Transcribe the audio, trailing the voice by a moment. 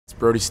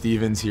Brody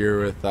Stevens here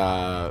with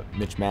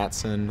Mitch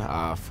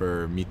Mattson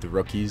for Meet the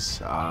Rookies.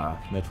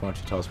 Mitch, why don't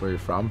you tell us where you're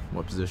from,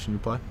 what position you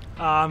play?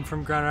 I'm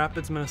from Grand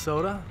Rapids,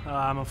 Minnesota.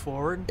 I'm a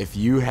forward. If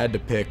you had to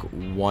pick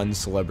one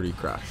celebrity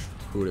crush,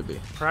 who would it be?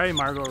 Probably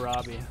Margot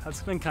Robbie.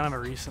 That's been kind of a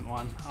recent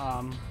one.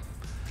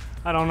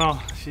 I don't know.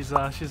 She's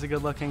a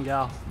good-looking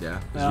gal. Yeah.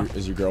 Yeah.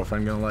 Is your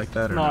girlfriend gonna like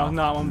that or no? No,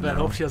 not one bit.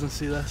 No? Hope she doesn't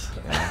see this.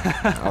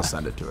 Yeah. I'll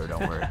send it to her.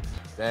 Don't worry.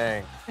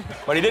 Dang.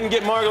 But he didn't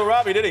get Margot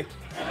Robbie, did he?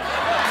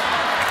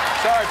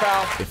 Sorry,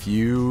 pal. If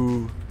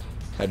you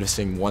had to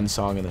sing one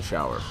song in the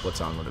shower, what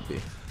song would it be?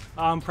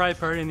 Probably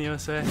Party in the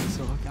USA.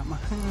 So I got my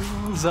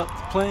hands up,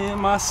 playing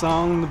my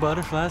song, the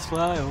butterflies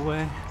fly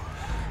away.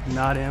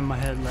 Not in my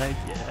head like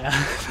yeah,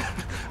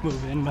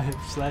 moving my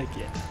hips like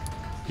yeah.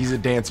 He's a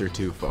dancer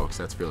too, folks.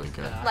 That's really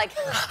good. Yeah. Like,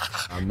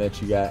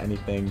 Mitch, you got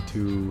anything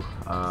to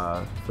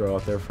throw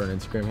out there for an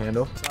Instagram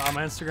handle?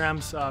 My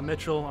Instagram's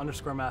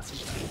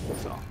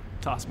Mitchell_Mattson. So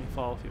toss me a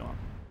follow if you want.